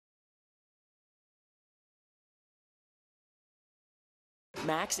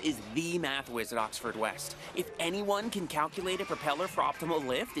Max is the math whiz at Oxford West. If anyone can calculate a propeller for optimal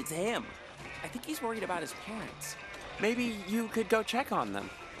lift, it's him. I think he's worried about his parents. Maybe you could go check on them.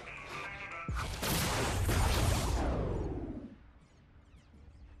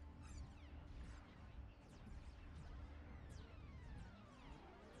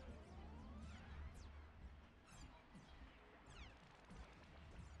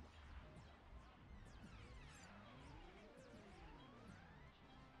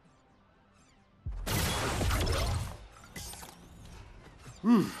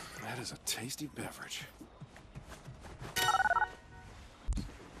 That is a tasty beverage. I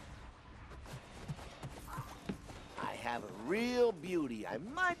have a real beauty I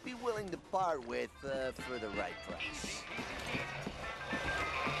might be willing to part with for the right price.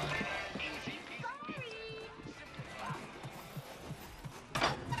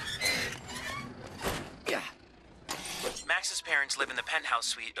 Max's parents live in the penthouse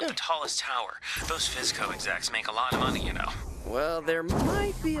suite of the tallest tower. Those Fizco execs make a lot of money, you know. Well, there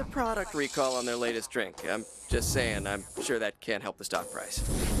might be a product recall on their latest drink. I'm just saying, I'm sure that can't help the stock price.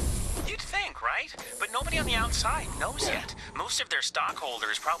 You'd think, right? But nobody on the outside knows yet. Most of their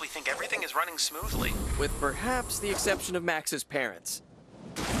stockholders probably think everything is running smoothly. With perhaps the exception of Max's parents.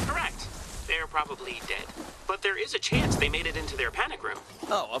 Correct. They're probably dead. But there is a chance they made it into their panic room.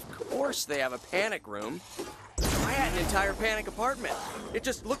 Oh, of course they have a panic room. I had an entire panic apartment. It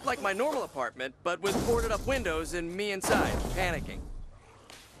just looked like my normal apartment, but with boarded up windows and me inside, panicking.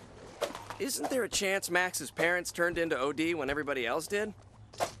 Isn't there a chance Max's parents turned into OD when everybody else did?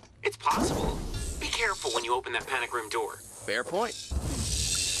 It's possible. Be careful when you open that panic room door. Fair point.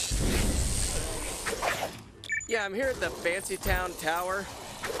 Yeah, I'm here at the Fancy Town Tower.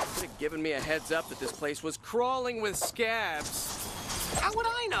 Could have given me a heads up that this place was crawling with scabs. How would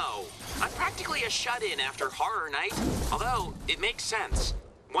I know? I'm practically a shut-in after horror night. Although, it makes sense.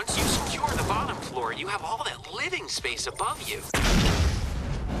 Once you secure the bottom floor, you have all that living space above you.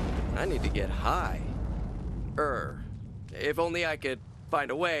 I need to get high. If only I could find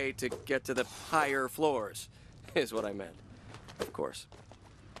a way to get to the higher floors, is what I meant. Of course.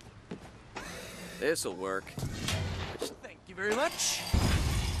 This'll work. Thank you very much.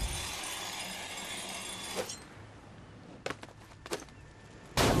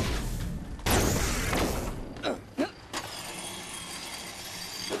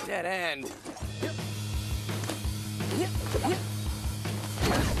 Dead end.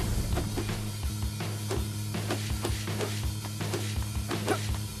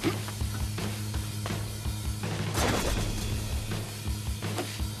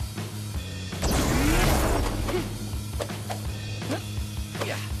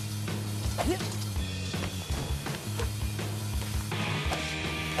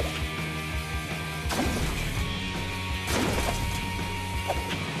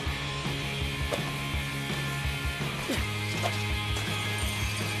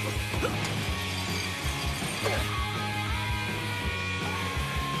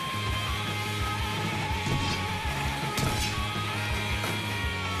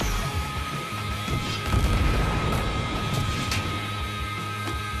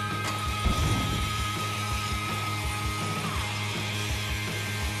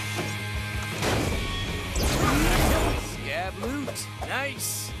 Loot.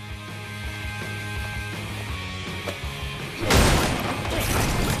 Nice.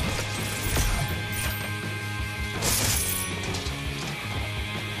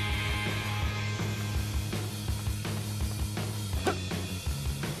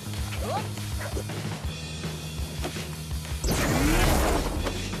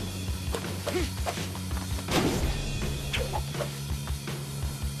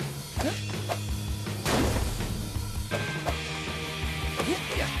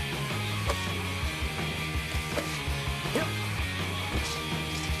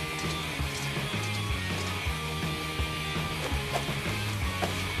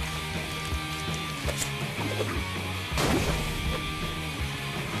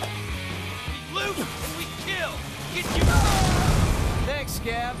 Thanks,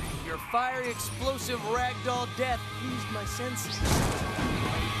 Scab. Your fiery, explosive ragdoll death eased my senses.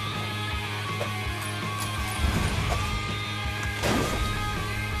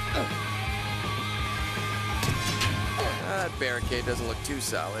 That barricade doesn't look too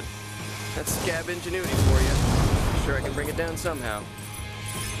solid. That's Scab ingenuity for you. I'm sure I can bring it down somehow.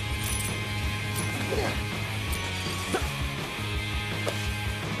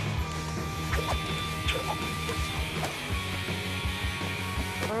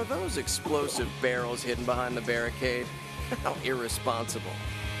 Are those explosive barrels hidden behind the barricade? How irresponsible.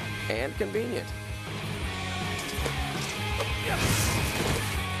 And convenient.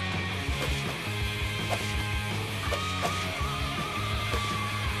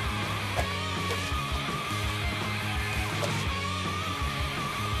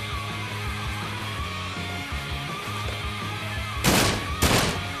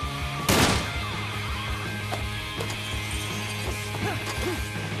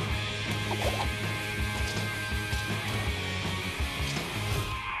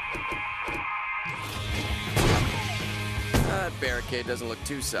 That barricade doesn't look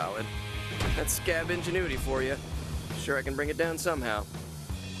too solid. That's scab ingenuity for you. Sure I can bring it down somehow.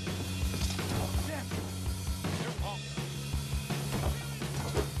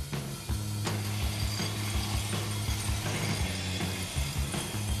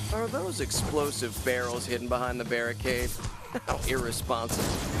 Are those explosive barrels hidden behind the barricade? How irresponsible.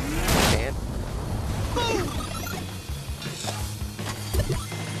 And...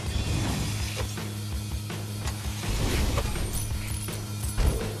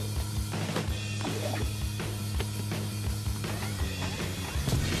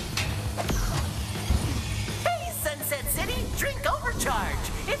 Hey, Sunset City, drink Overcharge.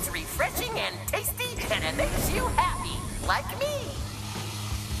 It's refreshing and tasty, and it makes you happy, like me.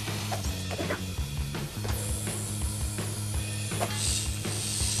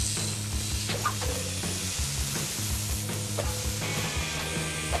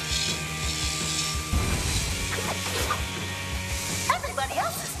 Everybody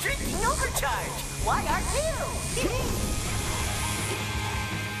else is drinking Overcharge. Why aren't you?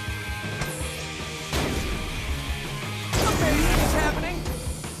 Amazing is happening!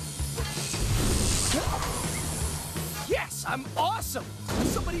 Yes, I'm awesome!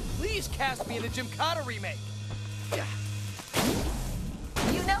 Somebody please cast me in a Gymkhana remake!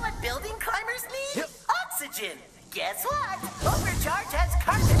 You know what building climbers need? Yep. Oxygen. Guess what? Overcharge has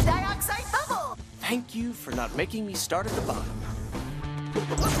carbon dioxide bubble. Thank you for not making me start at the bottom.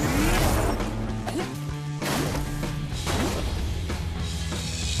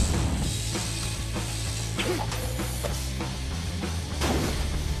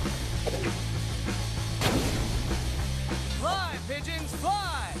 Fly, pigeons,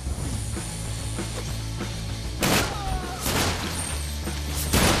 fly!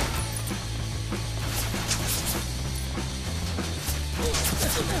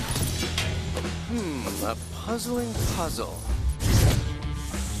 A puzzling puzzle.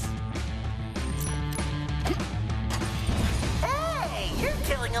 Hey, you're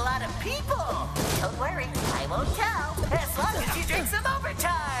killing a lot of people. Don't worry, I won't tell. As long as you drink some Overcharge.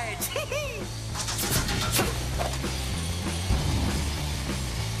 I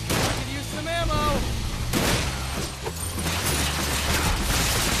could use some ammo.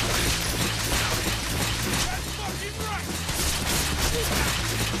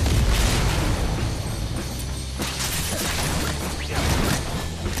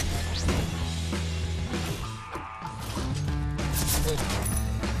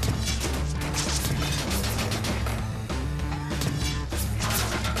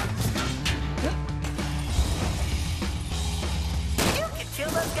 You could kill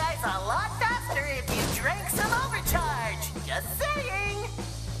those guys a lot faster if you drank some Overcharge. Just saying.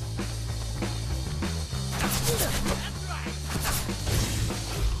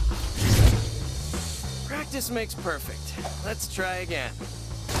 Practice makes perfect. Let's try again.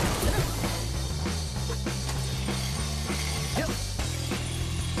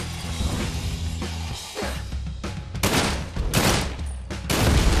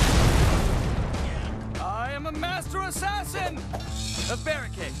 I am a master assassin of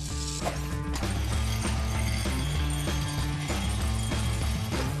barricades.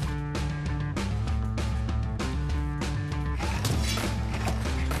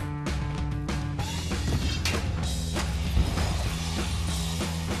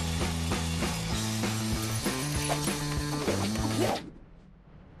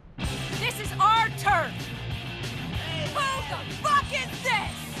 This is our turn! Who the fuck is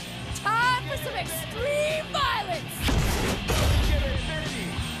this? Time for some extreme violence!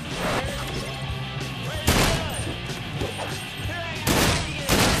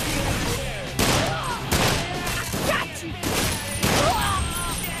 Got you!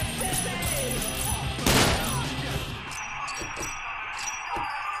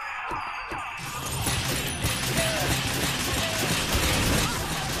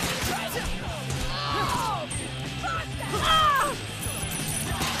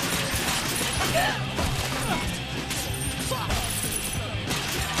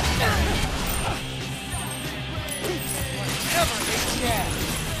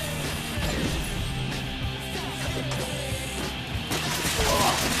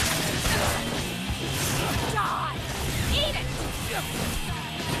 Die! Eat it!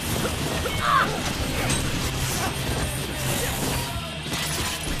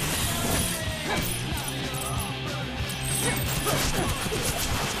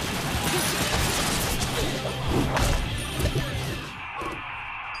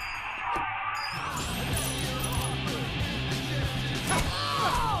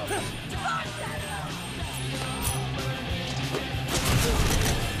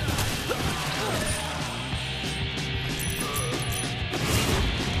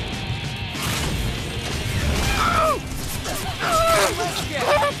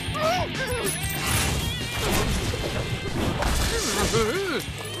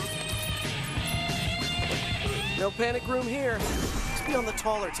 No panic room here. Let's be on the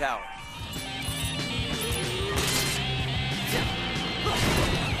taller tower.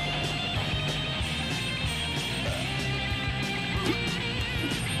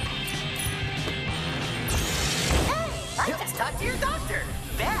 I just talked to your doctor.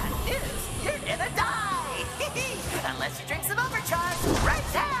 Bad news, you're gonna die. Unless you drink some Overcharge right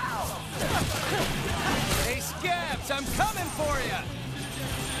now. Hey, Scabs, I'm coming for you!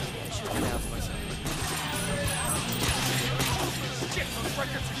 I should have announced myself. Shit, those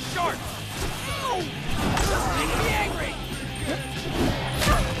breakers are short! Make me angry!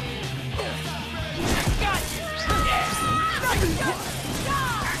 Got you! Yeah!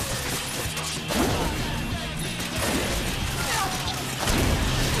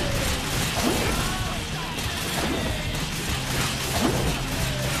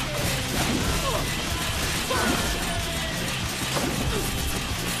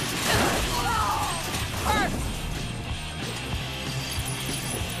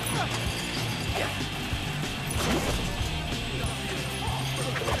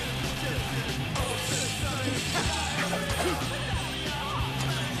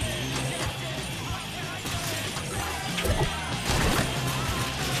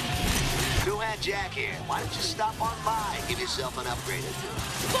 Jack here. Why don't you stop on by and give yourself an upgrade or two?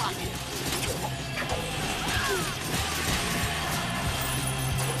 Fuck it!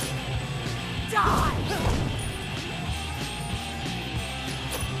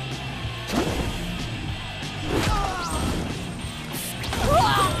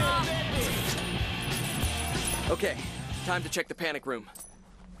 Okay, time to check the panic room.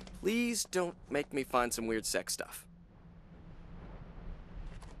 Please don't make me find some weird sex stuff.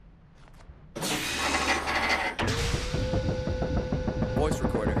 Voice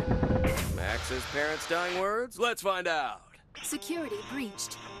recorder. Max's parents' dying words? Let's find out. Security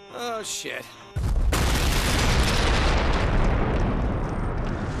breached. Oh, shit.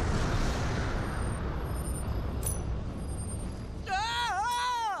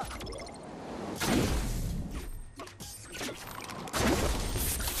 Ah!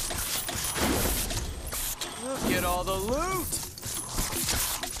 Look at all the loot!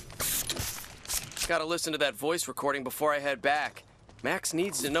 Gotta listen to that voice recording before I head back. Max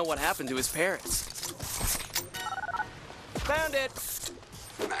needs to know what happened to his parents. Found it!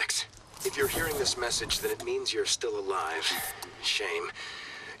 Max, if you're hearing this message, then it means you're still alive. Shame.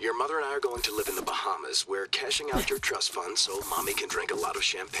 Your mother and I are going to live in the Bahamas. We're cashing out your trust fund so Mommy can drink a lot of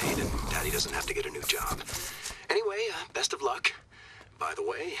champagne and Daddy doesn't have to get a new job. Anyway, best of luck. By the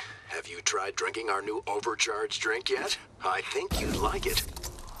way, have you tried drinking our new overcharged drink yet? I think you'd like it.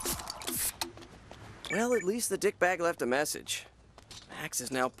 Well, at least the dickbag left a message. Max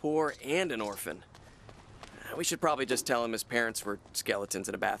is now poor and an orphan. We should probably just tell him his parents were skeletons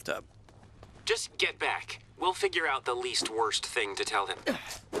in a bathtub. Just get back. We'll figure out the least worst thing to tell him.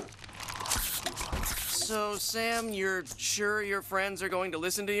 So, Sam, you're sure your friends are going to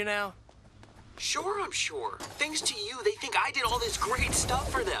listen to you now? Sure, I'm sure. Thanks to you, they think I did all this great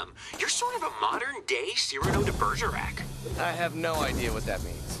stuff for them. You're sort of a modern-day Cyrano de Bergerac. I have no idea what that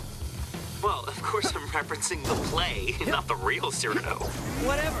means. Well, of course I'm referencing the play, not the real Cyrano.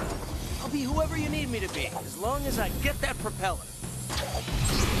 Whatever. I'll be whoever you need me to be, as long as I get that propeller.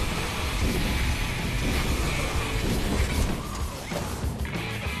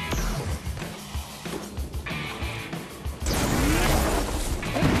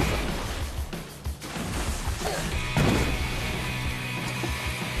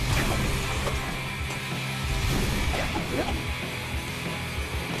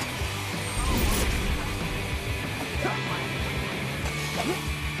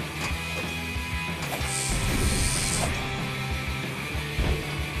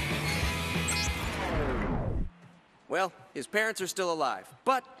 Well, his parents are still alive,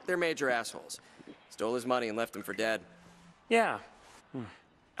 but they're major assholes. Stole his money and left him for dead. Yeah.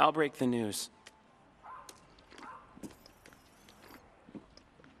 I'll break the news.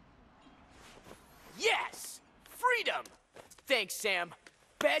 Yes! Freedom! Thanks, Sam.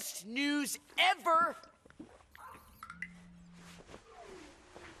 Best news ever,